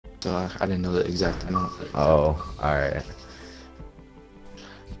so I didn't know the exact amount. Oh, alright.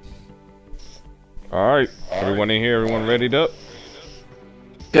 Alright, everyone in here, everyone readied up?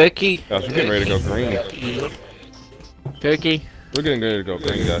 Cookie. Guys, we're getting ready to go green. Cookie. We're getting ready to go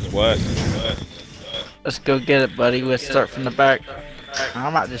green, guys. What? Let's go get it, buddy. Let's start from the back. I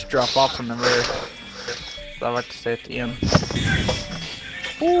might just drop off in the rear. I like to stay at the end.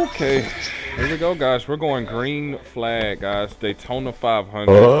 Okay, here we go, guys. We're going green flag, guys. Daytona 500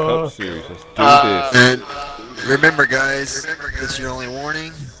 Cup Series. Let's do this. And remember, guys, this is your only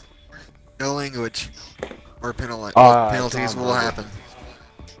warning. No language or penalties will happen.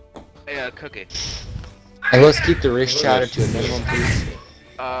 Hey, Cookie. And let's keep the race chatter to a minimum, please.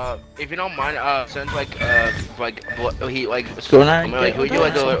 If you don't mind, since he like, Go now.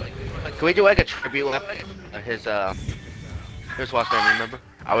 can we do like a tribute lap? His last name, remember?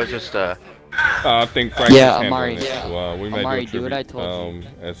 I was just I think Frank Yeah, is Amari. handling it. Well, we may Amari, do do a what I tribute, told you.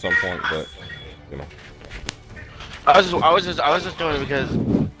 at some point, but you know. I was just doing it because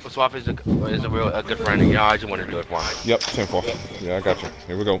Swap is a good friend. And, you know, I just wanted to do it for him. Yep, 10-4. Yeah, I got you.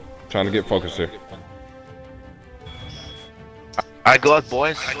 Here we go. Trying to get focused here. Alright, good luck,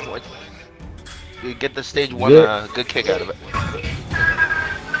 boys. You get the stage one good kick out of it.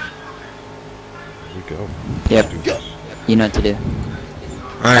 Here we go. Yep. You know what to do.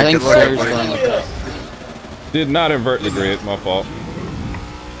 Alright, I think good luck, Sarah's everybody. going with us. Did not invert the grid. My fault.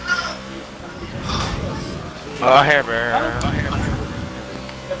 Oh, hair bear.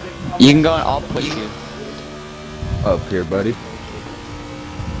 You can go and I'll push you. Up here, buddy.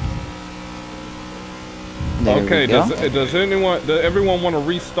 There Okay. we go. Does everyone want to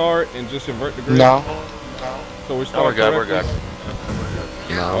restart and just invert the grid? No. So we No, start. we're good. We're correctly?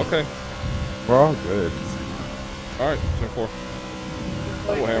 good. No. Okay. We're all good. All right. 10-4.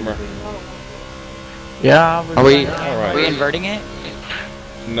 Oh, hammer. Yeah. Are we? All Are right. we inverting it?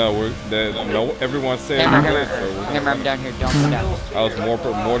 No, everyone said Hammer, we're good, hammer. so we're Hammer, I'm down here. Don't come down. I was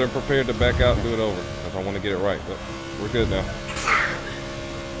more than prepared to back out and do it over because I want to get it right. But we're good now.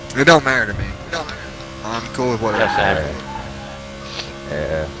 It don't matter to me. I'm cool with whatever. That's it.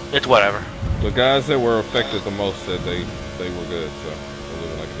 Yeah. It's whatever. The guys that were affected the most said they were good, so we're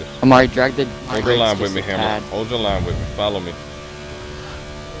living like this. Amari, drag the Hold your brakes line with just me, a Hammer. tad. Hold your line with me. Follow me.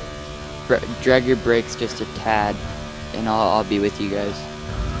 Drag your brakes just a tad, and I'll be with you guys.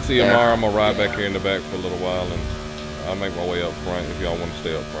 See you tomorrow. I'm gonna ride back here in the back for a little while, and I'll make my way up front if y'all want to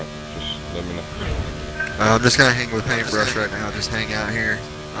stay up front. Just let me know. I'm just gonna hang with Paintbrush right now. Just hang out here.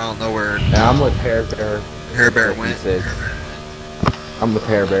 I don't know where Yeah, I'm with Hair Bear. Hair Bear like he went. said. I'm with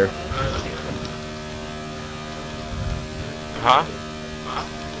Hair Bear. Huh?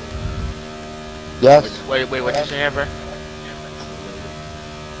 Yes. Wait, what you say, hair bear?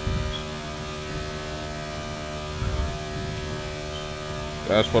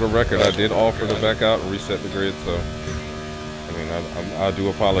 Guys, for the record, I did offer to back out and reset the grid, so I mean, I do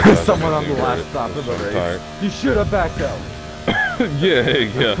apologize. Someone I on the didn't last do it. stop of the I'm race. tired. You should have backed out. yeah, there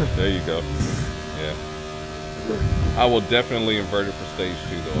you go. Yeah. I will definitely invert it for stage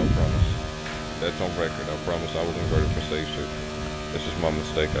 2 though, I promise. That's on record, I promise I will invert it for stage 2. That's just my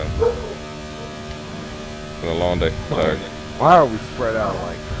mistake. It's been a long day, tired. Why are we spread out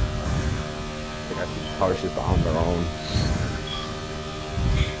like? I think these cars just on their own.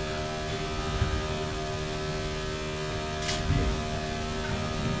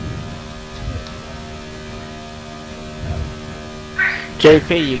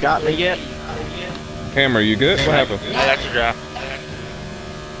 JP, you got me yet? Hammer, you good? What happened? I got your draft.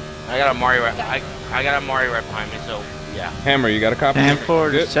 I got a Mario right. I got a Mario right behind me, so yeah. Hammer, you got a copy? And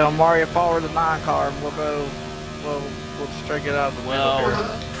forward, Good. just tell Mario forward the 9 car, and we'll go. We'll strike it out of the middle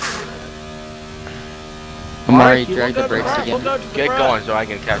here. Amari, you drag will the go to brakes front, again. we'll go to the Get front. going so I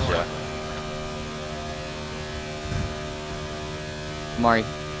can catch you. Amari.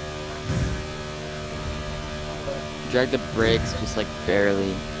 Drag the brakes just like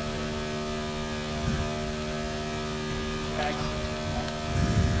barely.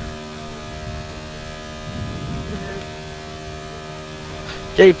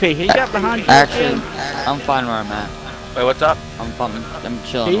 JP, he got behind you Actually, again? I'm fine where I'm at. Wait, what's up? I'm fine. I'm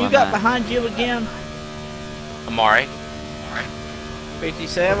chilling He where got I'm at. behind you again? Amari.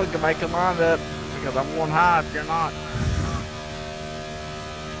 57 can make a line up because I'm one high if you're not.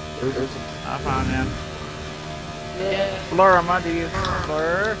 I'm fine then. Blur, I'm under you.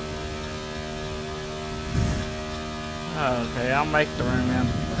 Blur. Okay, I'll make the room in.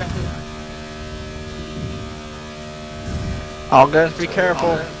 All guys, be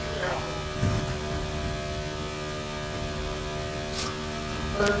careful.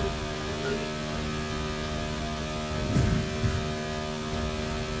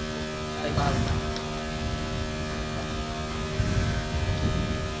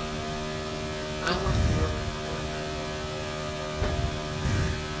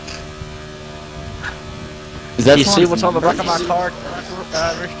 Do you see what's on the back of my car,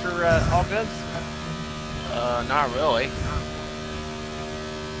 Mr. All Goods? Not really.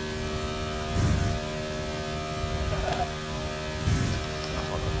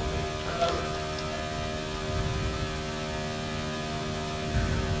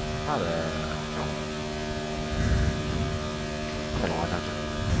 Not a...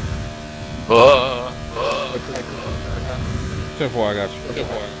 10-4, I got you.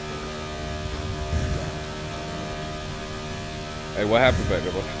 Hey, what happened back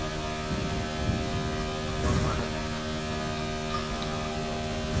there, boy?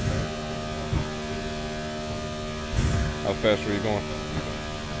 How fast were you going?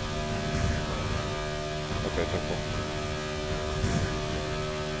 Okay, 10-4.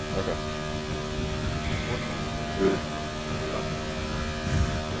 Okay.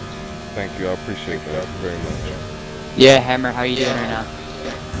 Thank you, I appreciate that very much. Yeah, Hammer, how you doing right now?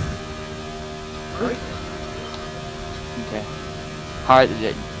 Okay. How do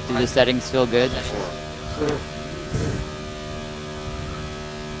the settings feel good?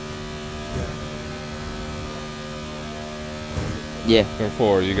 Yeah.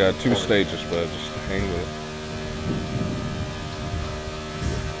 10-4, you got 2 stages, but just hang with it.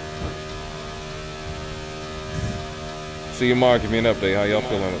 CMR, give me an update. How y'all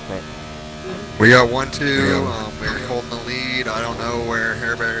feeling up front? We got 1-2. We're holding the lead. I don't know where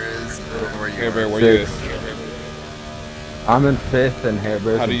Hair Bear is. I don't know where you Hair Bear, are. where you at? I'm in 5th and Hair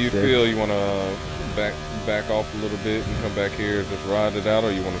Bear's How do in you 6th. feel? You want to back off a little bit and come back here and just ride it out,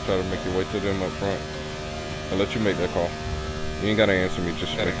 or you want to try to make your way to them up front? I'll let you make that call. You ain't got to answer me,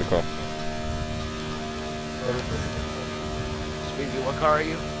 just make the call. Speedy, what car are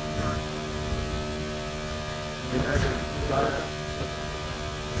you?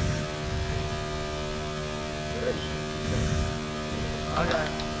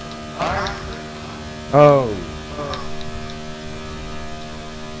 Oh.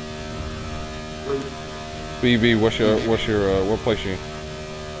 BB, what place you in?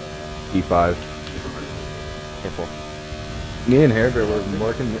 E5. Careful. Me and Hair Bear were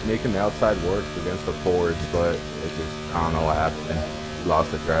making the outside work against the Fords, but it just, I don't know what happened. We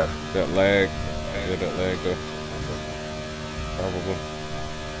lost the draft. That lag. Yeah, that lag though. Probably.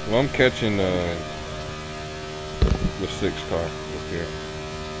 Well, I'm catching the 6 car up here.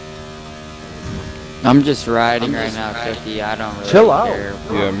 I'm just riding right now, Cookie. I don't really Chill out. care.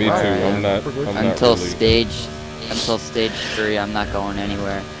 Yeah, me too. I'm not Until really. stage 3, I'm not going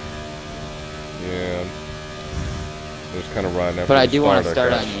anywhere. Yeah. Just kind of riding after But I the do want to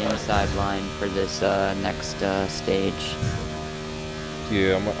start guess. on the inside line for this next stage.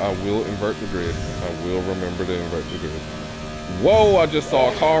 Yeah, I will invert the grid. I will remember to invert the grid. Whoa, I just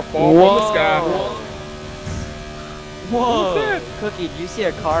saw a car fall from the sky. Whoa! Cookie, did you see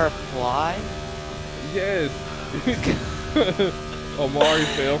a car fly? Yes. Omari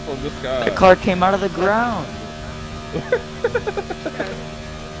fell from the sky. The car came out of the ground.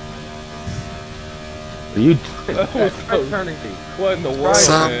 Are you turning me? What in the world?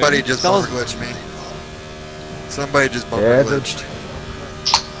 Somebody man? just bumper glitched me. Somebody just bumper glitched.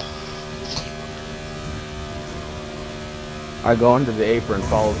 I go under the apron,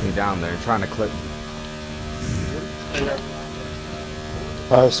 follows me down there, trying to clip me.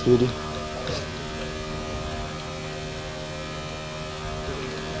 Alright, Speedy.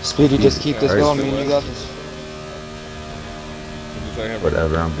 Speedy, just keep this going, man. You got this.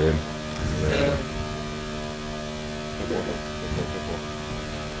 Whatever, I'm good.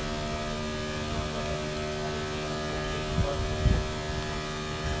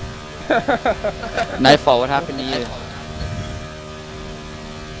 Nightfall, what happened to you?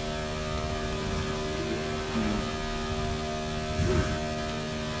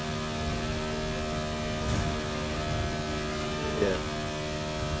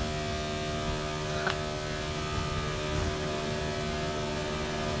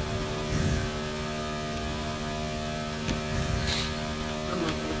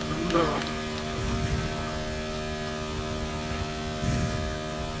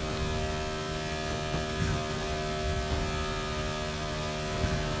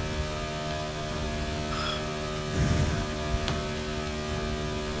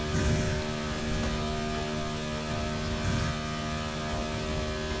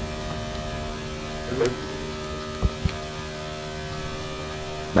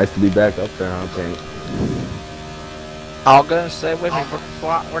 Nice to be back up there, huh, Tank? All gonna stay with me.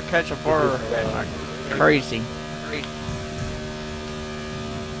 We're catching bird like crazy.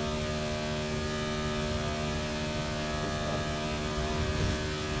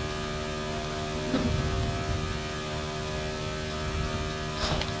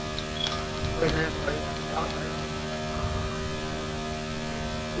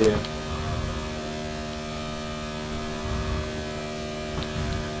 Yeah.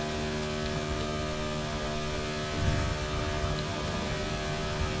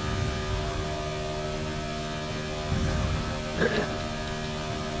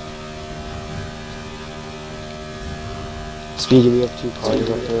 Speedy, we have 2 cars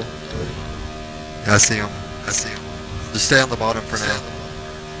up there. Yeah, I see him. I see him. Just stay on the bottom for now.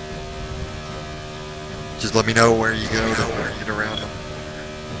 Just let me know where you go to get around them.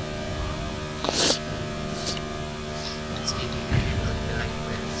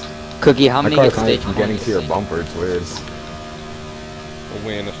 Cookie, how My many car's get not stage even getting points? to your bumper, it's weird. The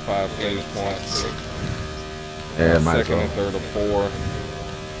win is 5 stage points. Yeah, might as Second well. and third are 4.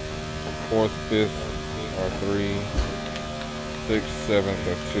 Fourth, fifth are 3. Sixth, seventh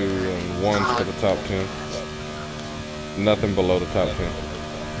are 2, and 1's for the top 10. Nothing below the top 10.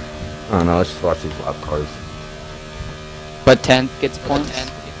 I don't know, let's just watch these lap cars. But 10th gets points?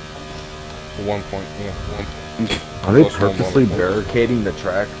 1 point, yeah. Are they Plus one purposely bonus. barricading the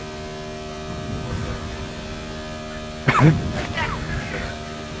track?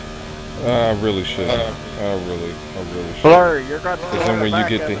 I really should. I really should. Blur, you're gonna. Because then when you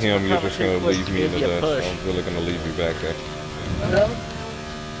get to him, you're just going to leave me in the dust. I'm really going to leave you back there.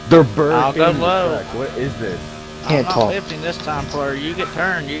 They're I'll go barricading the low. track. What is this? Can't I'm talk. not lifting this time, Blur. You get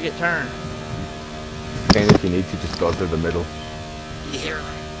turned. You get turned. And if you need to, just go through the middle.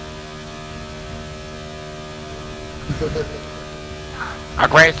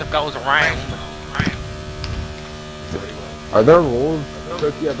 Aggressive goes around. Are there rules,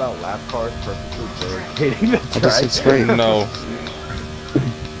 Cookie, about lap cars purposely barricading the I just track? explained. No.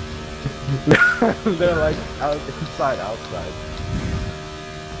 They're like inside, outside.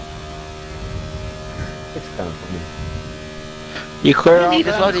 It's kind of funny. You clear We all need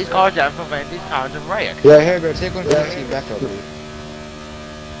to them? slow these cars down to prevent these cars of wreck. Yeah, here, bro, take 115 back up, dude.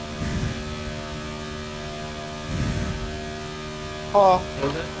 Oh,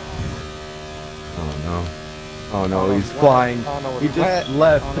 Oh no. Oh no, he's flying. I don't know where He he just went.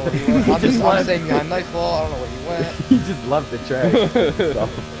 left. I don't know where he went. He I'm just just left. saying behind Nightfall, I don't know where he went. He just left the track. So,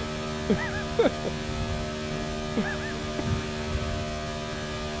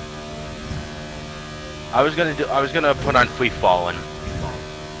 I was gonna put on free falling.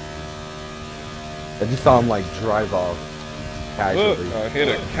 I just saw him like drive off Look, casually. I hit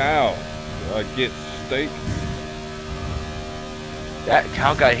a cow. I get steak. That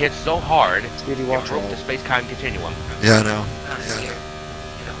cow got hit so hard, Speedy, it watch broke out. the space-time continuum. Yeah, I know.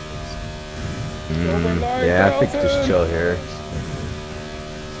 Yeah, I think just chill here.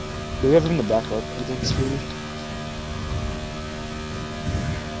 Do we have him to back up, you think, Speedy?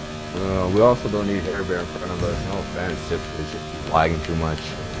 We also don't need Hair Bear in front of us. No offense, just it's just lagging too much.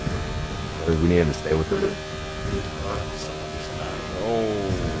 We need him to stay with it. Oh,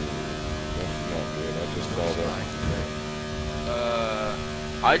 that's not good. I just saw that.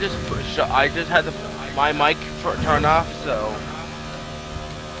 I just had my mic turn off, so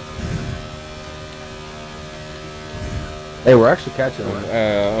Hey, we're actually catching him.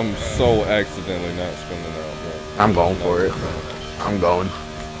 I'm so accidentally not spinning out. Bro. I'm going for it. I'm going.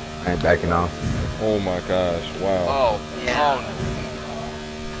 I ain't backing off. Oh my gosh! Wow.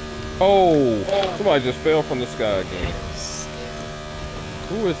 Oh, somebody just fell from the sky again.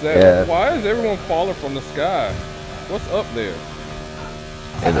 Who is that? Yeah. Why is everyone falling from the sky? What's up there?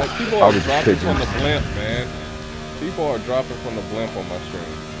 And Like, people are probably just dropping from the pigeons. blimp, man. People are dropping from the blimp on my stream.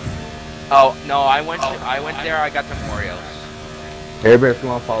 oh no, I went there. I got some Oreos. Hair Bear, if you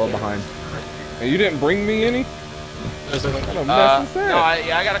want to follow behind. And you didn't bring me any? What kind of mess is that? No,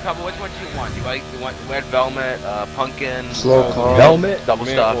 I got a couple. Which ones do you want? You want red velvet, pumpkin, Slow car. Velvet? double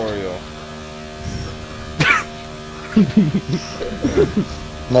Mint stuffed? Oreo.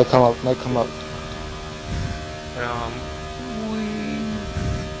 Might come up, might come up.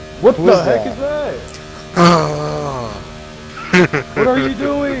 What Who the is heck that? is that? Oh. What are you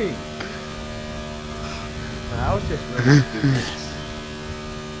doing? I was just really stupid.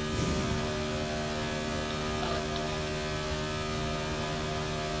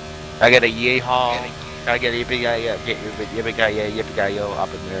 I got a yay haul. I get a big guy, yippee-ki-yo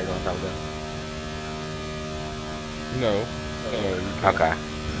up in there on top of that. No. No, you can't. Okay.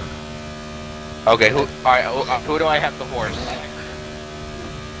 Okay, who do I have the horse?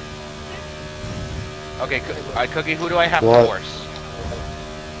 Okay, Cookie, who do I have the What? horse?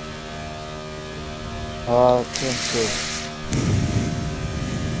 Can't see.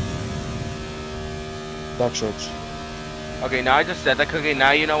 Black shorts. Okay, now I just said that, Cookie.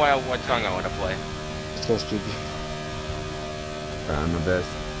 Now you know what song I want to play. Let's go, Speedy. I'm the best.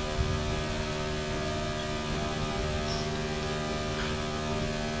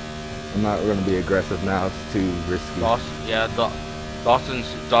 I'm not gonna be aggressive now. It's too risky.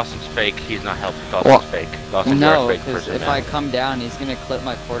 Dawson's fake. He's not healthy. Dawson's fake. Dawson's No, fake because person, if man. I come down, he's gonna clip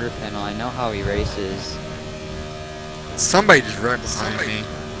my quarter panel. I know how he races. Somebody just right behind me.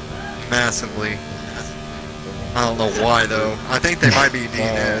 Massively. I don't know why though. I think they might be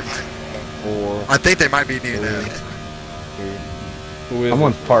DNF'd. I think they might be DNF'd. Who is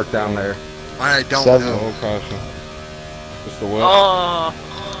Someone's parked down there. I don't Seven. know. Oh, caution. Mr. What? Oh.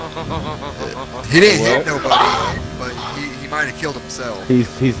 He didn't hit What? nobody, but he might have killed himself. He's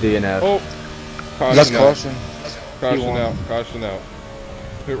DNF. Oh, That's caution out. caution. Caution won. out. Caution out.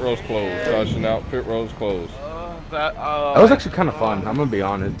 Pit road's closed. Caution out. Pit road's closed. That was actually kind of fun. I'm gonna be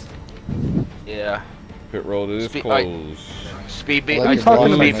honest. Yeah. Pit road is Speed- closed. Speed beat. Well, I you talking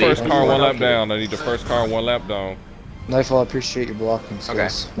I about need Speed first beat. car one lap down. I need the first car one lap down. Knifel, I appreciate your blocking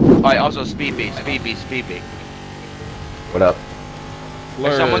skills. Alright, also speed beat. What up?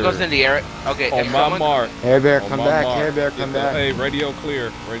 If someone goes in the air, okay. On If my someone, mark. Hair Bear, On come my back. mark. Hair Bear, come back. Hey, radio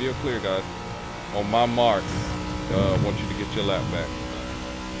clear. Radio clear, guys. On my mark. I want you to get your lap back.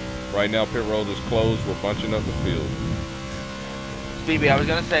 Right now, pit road is closed. We're bunching up the field. speed beat. I was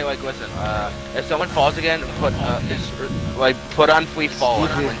gonna say, like, listen. If someone falls again, put on free fall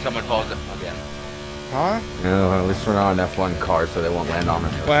when someone falls again. Huh? No, at least we're not on F1 cars, so they won't land on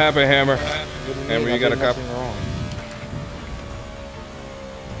us. What happened, Hammer? What do you Hammer, mean? you got a I did cop? nothing wrong.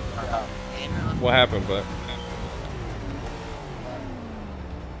 What happened, bud?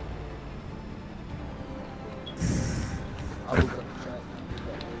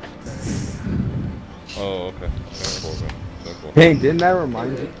 Oh, okay. 10-4, man. 10-4. Hey, didn't that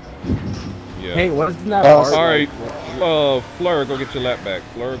remind you? Yeah. Hey, wasn't that Oh, hard? All right, Fleur, go get your lap back.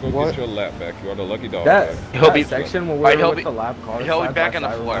 Fleur, go What? get your lap back. You are the lucky dog. That, man. He'll that be- section when we Alright, were he'll with be- the lap cars, he'll be side back by on the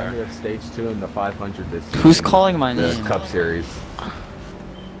side, floor. reminded me of stage 2 and the 500 this Who's season, calling my the name? Cup Series.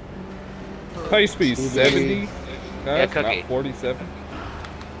 Pace speed 70. Yeah, Guys, Cookie. not 47.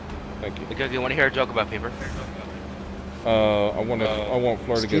 Thank you. Because you want to hear a joke about paper? I want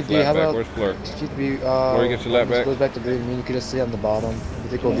Fleur to get his Steve, do you lap have back. a- Where's Fleur? Should be, Fleur, get your lap when this back. goes back to green, you could just stay on the bottom. I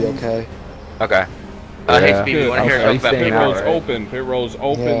think we'll be okay. Okay. Hey, Yeah. Speed, you want to hear a Are joke you about staying Pit paper? out, road's right? open. Pit road's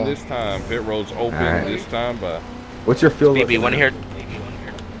open Yeah. this time. Pit road's open Alright. this time. But What's your field? Speed, you want to hear?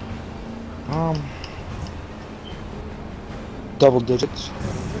 Double digits.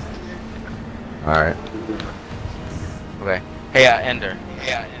 Alright. Okay. Hey, Ender.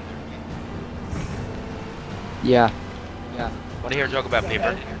 Yeah. Want to hear a joke about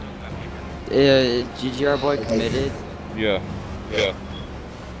paper? GGR boy committed. yeah. Yeah.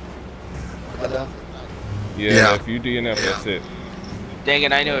 If you DNF, that's it. Dang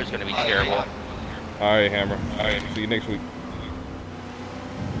it, I knew it was going to be terrible. All right, Hammer. All right, see you next week.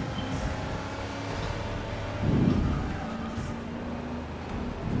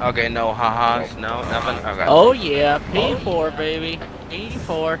 Okay, no ha-has, no, nothing? Okay. Oh yeah, P4 baby,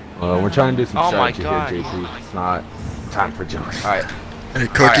 P4. We're trying to do some Oh my strategy God. here, JP. It's not time for jokes. Alright. Hey, Alright,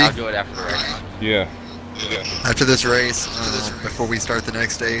 Cookie, I'll do it after the race. Yeah. after this race, before we start the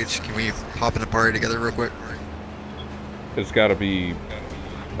next stage, can we hop in the party together real quick? It's got to be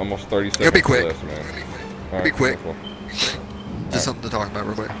almost 30 seconds. It'll be quick. Less, man. All It'll be quick. cool. Just something to talk about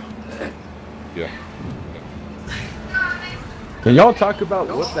real quick. Yeah. Can y'all talk about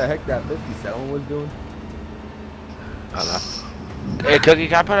what the heck that 57 was doing? Hey, Cookie,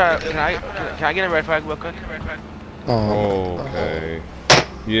 can I get a red flag real quick? Okay.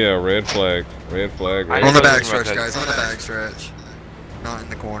 Yeah, red flag. Red flag. I Red On the know flag. back this is stretch, real guys, on the back stretch. Not in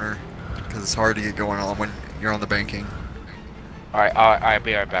the corner. Because it's hard to get going on when you're on the banking. Alright, I'll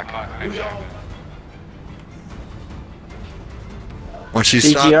be right back. Once you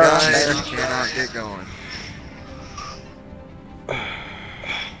stop, DGR. guys, you cannot get going.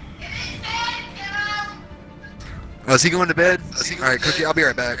 Oh, is he going to bed? Alright, Cookie, I'll be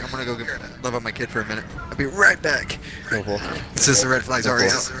right back. I'm gonna go love on my kid for a minute. I'll be right back. It's just the red flags already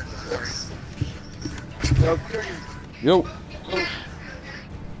out. Yo.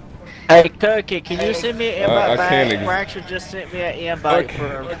 Hey Cookie, can you send me an I invite can't back? ex- Fraction just sent me an invite Okay.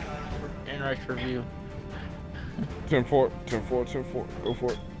 for in-race review. 10-4. 10-4. 10-4. Go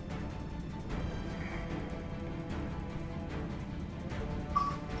for it.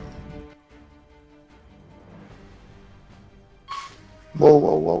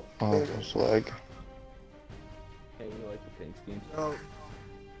 Whoa. Oh, there's lag. Hey, you like the paint scheme? So,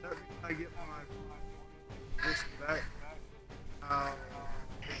 I get my disc back.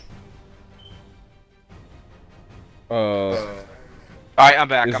 Alright, I'm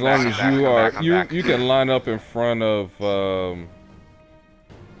back. As I'm long back, as I'm you back, are, I'm back, I'm back. you can line up in front of the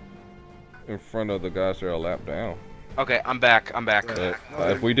guys that are a lap down. Okay, I'm back. I'm back.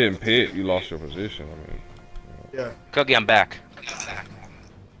 But if we didn't pit, you lost your position. I mean, Yeah. Cookie, I'm back.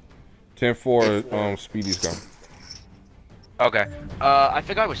 10-4. Speedy's gone. Okay. I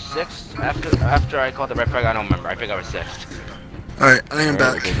think I was 6th after I called the red flag. I don't remember. I think I was 6th. Alright, I am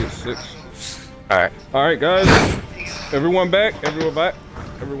Alright, back. go get 6. Alright. Alright, guys. Everyone back. Everyone back.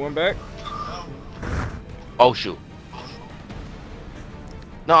 Everyone back. Oh shoot.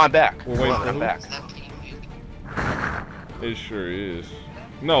 No, I'm back. We're waiting for I'm who? back. It sure is.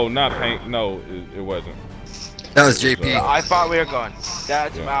 No, not paint. No, it wasn't. That was JP. I thought we were going.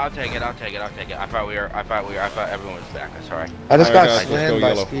 That's. Yeah. I'll take it. I'll take it. I'll take it. I thought everyone was back. I'm sorry. I just Alright, got guys, let's go slammed by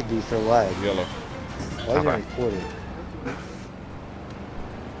yellow. Speedy for lag. Yellow. Why is it Okay. recorded?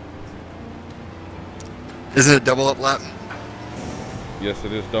 Isn't it double up lap? Yes,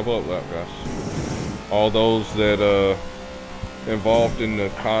 it is double up lap, guys. All those that involved in the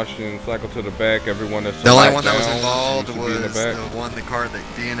caution cycle to the back, everyone that's The only down, one that was you involved should be in was the back. the car that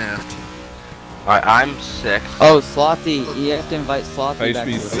DNF'd. Alright, I'm 6th. Oh, Slothy, you have to invite Slothy Pace back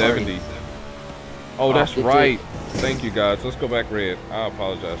to speed the party. 70. Oh, that's you right. Thank you, guys. Let's go back red. I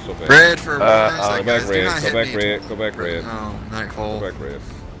apologize so bad. Red for Go like, back guys, do red. not Go hit back me. red. Go back red. Oh, Nightfall. Go back red.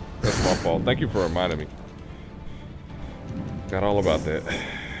 That's my fault. Thank you for reminding me. Got all about that.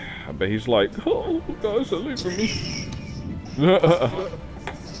 I bet he's like, oh, guys, don't leave for me.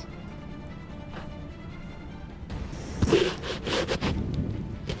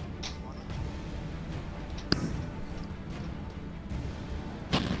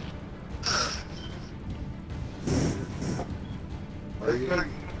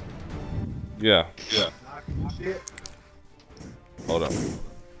 Yeah. Yeah. Hold up.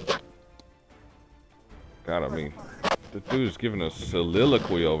 God, I mean, the dude's giving a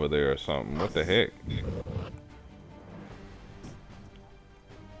soliloquy over there or something. What the heck?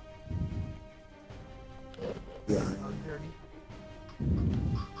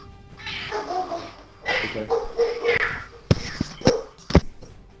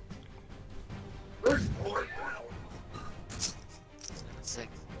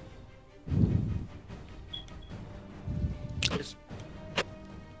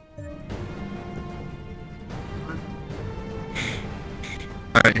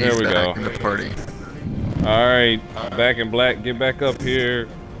 Alright, There he's we back go. in the party. All right, back in black. Get back up here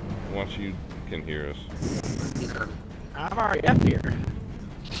once you can hear us. I'm already up here.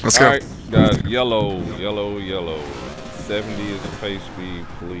 Let's All go. right, guys. Yellow, yellow, yellow. 70 is the pace speed.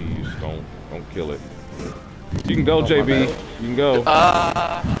 Please don't kill it. You can go, JB. You can go. Okay.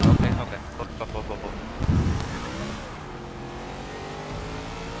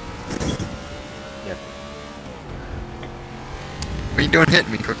 What are you doing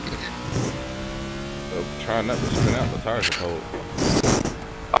hitting me, Cookie? Try not to spin out. The tires are cold.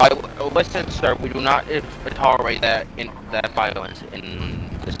 Listen, sir, we do not tolerate that violence in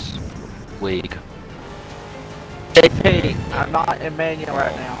this league. JP, I'm not in manual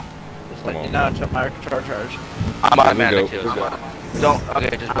right now. Just Come let you on, know man. until my control charge. I'm Here we automatic go. too. So don't.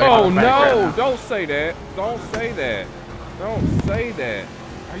 Okay, just wait Oh on the back right no! now. Don't say that. Don't say that. Don't say that.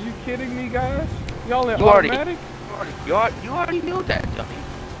 Are you kidding me, guys? Y'all in You already- automatic? You already knew that, dummy.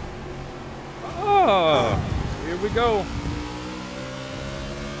 Oh, here we go.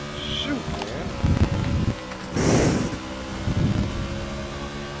 Shoot, man.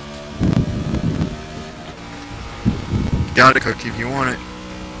 Got it, Cookie, if you want it.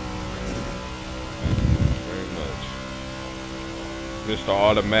 Very much. Mr.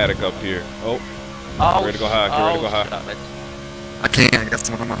 Automatic up here. Oh, Oh, ready to go high. Get ready to go high. stop it. I can't. I got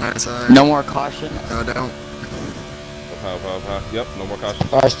someone on my high side. No more caution. No, I don't. Up high, up high, up high. Yep, no more caution.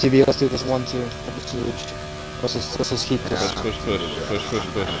 Alright, Stevie, let's do this 1-2. Let's just keep Push, this. push, push, push, push,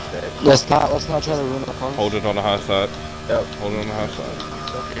 push. Let's not try to ruin the car. Hold it on the high side. Yep. Hold it on the high side.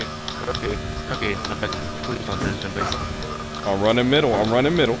 Okay, please don't do this to me. I'm running middle. I'm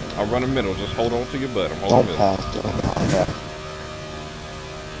running middle. I'm running middle. Just hold on to your butt. I'm holding Don't middle. pass. Don't pass.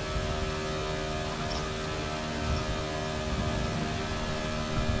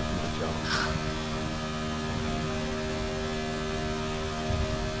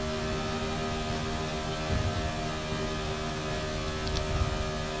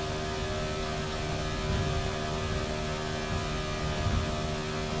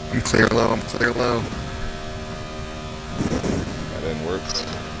 I'm clear low. I'm clear low. That didn't work.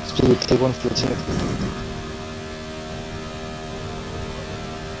 Stevie, take one for the tip.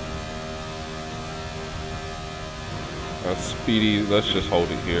 Speedy, let's just hold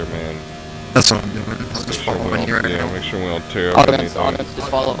it here, man. That's what I'm doing. I'm Make just sure we following you don't, right yeah, now. make sure we don't tear up August, anything. just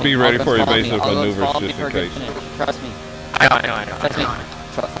follow me. Be ready August, for follow me. evasive August, maneuvers follow me just for in a good case. finish. Trust me. I know. Trust me.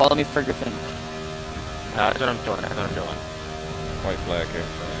 Follow me for a good finish. That's what I'm doing. That's what I'm doing. White flag here.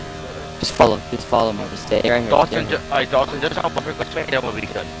 Just follow me. Just stay right here. Dawson, stay here. alright, Dawson, just how bumper clicks me, that would be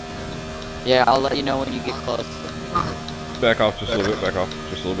good. Yeah, I'll let you know when you get close. Back off just a little bit. Back off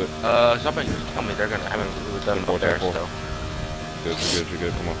just a little bit. Somebody just tell me they're gonna have him with them up there, so. Good, you're good, you're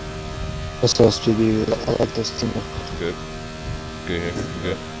good. Come on. Let's go, SGB. I like this team. Good. Good here. You're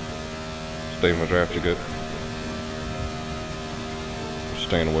good. Stay in my draft. You're good.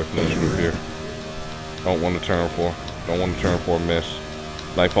 Staying away from this group here. Don't want to turn for. Don't want to turn for a miss.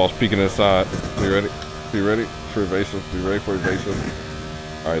 Nightfall's peeking inside. Be ready. Be ready for evasive. Be ready for evasive.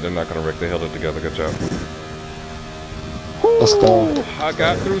 All right, they're not gonna wreck. They held it together. Good job. Let's go. I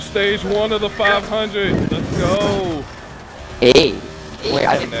got through stage 1 of the 500. Let's go. Hey. Wait,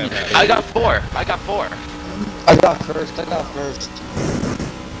 I got 4. I got 4. I got first. I got first.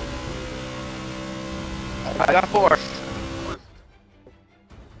 I got 4.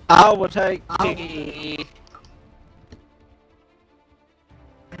 I will take.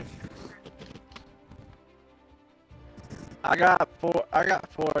 I got 4. I got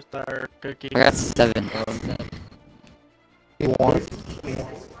 4 third cookie. I got 7. You won.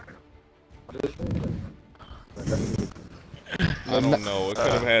 I don't know. It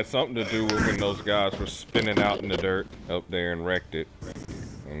could have had something to do with when those guys were spinning out in the dirt up there and wrecked it.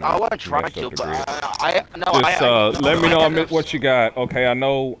 And I want to try to, but let me know what you got. Okay, I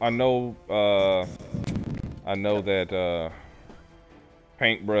know that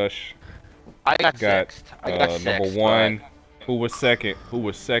paintbrush. I got 6th. I got 6th. Number 1. Who was second? Who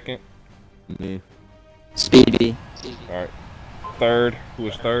was second? Me. Speedy. All right. Third. Who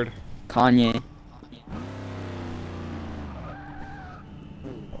was third? Kanye.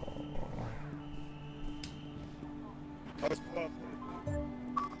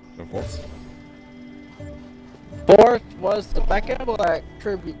 Fourth. 4th was the Back in Black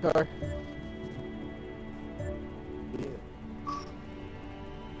tribute car.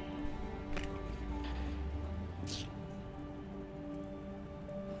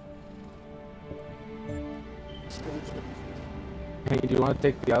 Hey, do you want to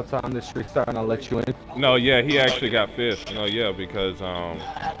take the outside on the street star and I'll let you in? No, yeah, he actually got 5th. No, yeah, because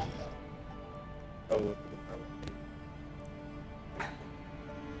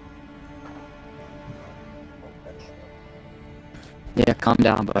Yeah, calm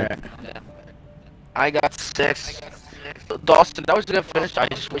down, bud. I got 6. Dawson, that was a good finish. I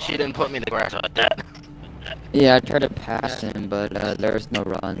just wish he didn't put me in the grass like that. Yeah, I tried to pass him, but there was no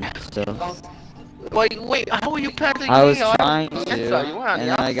run, so. Wait, how are you passing me? I was trying to, You went on and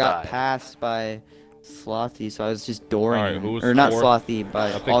the then I got outside. passed by Slothy, so I was just dooring Alright, him. who was Or not fourth? Slothy,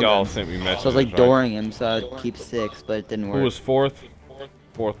 but I think y'all Ogden. sent me messages. So I was like right? dooring him, so I'd keep 6, but it didn't work. Who was 4th?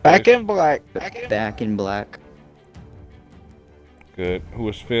 4th Back place? in Black. Back in Black. Good. Who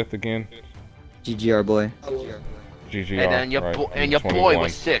was 5th again? GGR boy. GGR. And then your, right. your boy 21.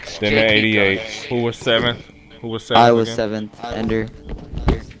 was 6. Then the 88. Who was 7th? Who was 7th I was again? 7th. Ender.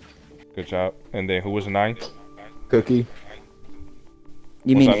 Good job. And then who was 9th? Cookie.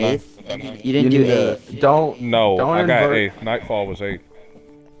 You Was mean that 8th? ninth? You didn't do 8th. Don't. No, Don't I got invert. 8th. Nightfall was 8th.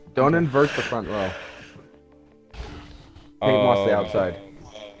 Don't invert the front row. Paint moss the outside.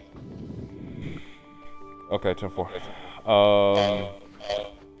 Okay, 10-4.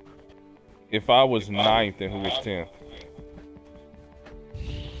 If I was 9th, then who was 10th?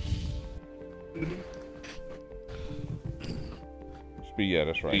 Speed, yeah,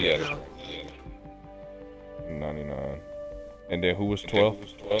 that's right. Yeah, that's right. 99. And then who was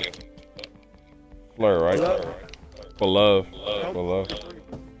 12th? Fleur, right? Beloved.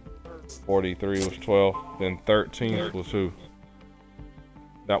 43 was 12th. Then 13th was who?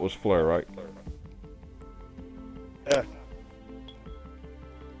 That was Fleur, right? Yeah.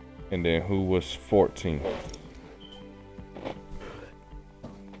 And then who was 14th?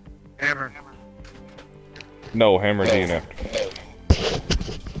 Hammer. No, Hammer DNF.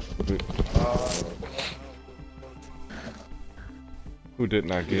 Who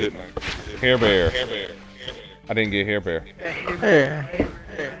didn't I get? Hair Bear. I didn't get Hair Bear. Yeah.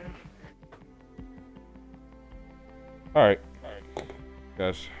 Alright.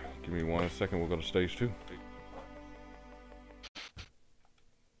 Guys, give me 1 second. We'll go to stage 2.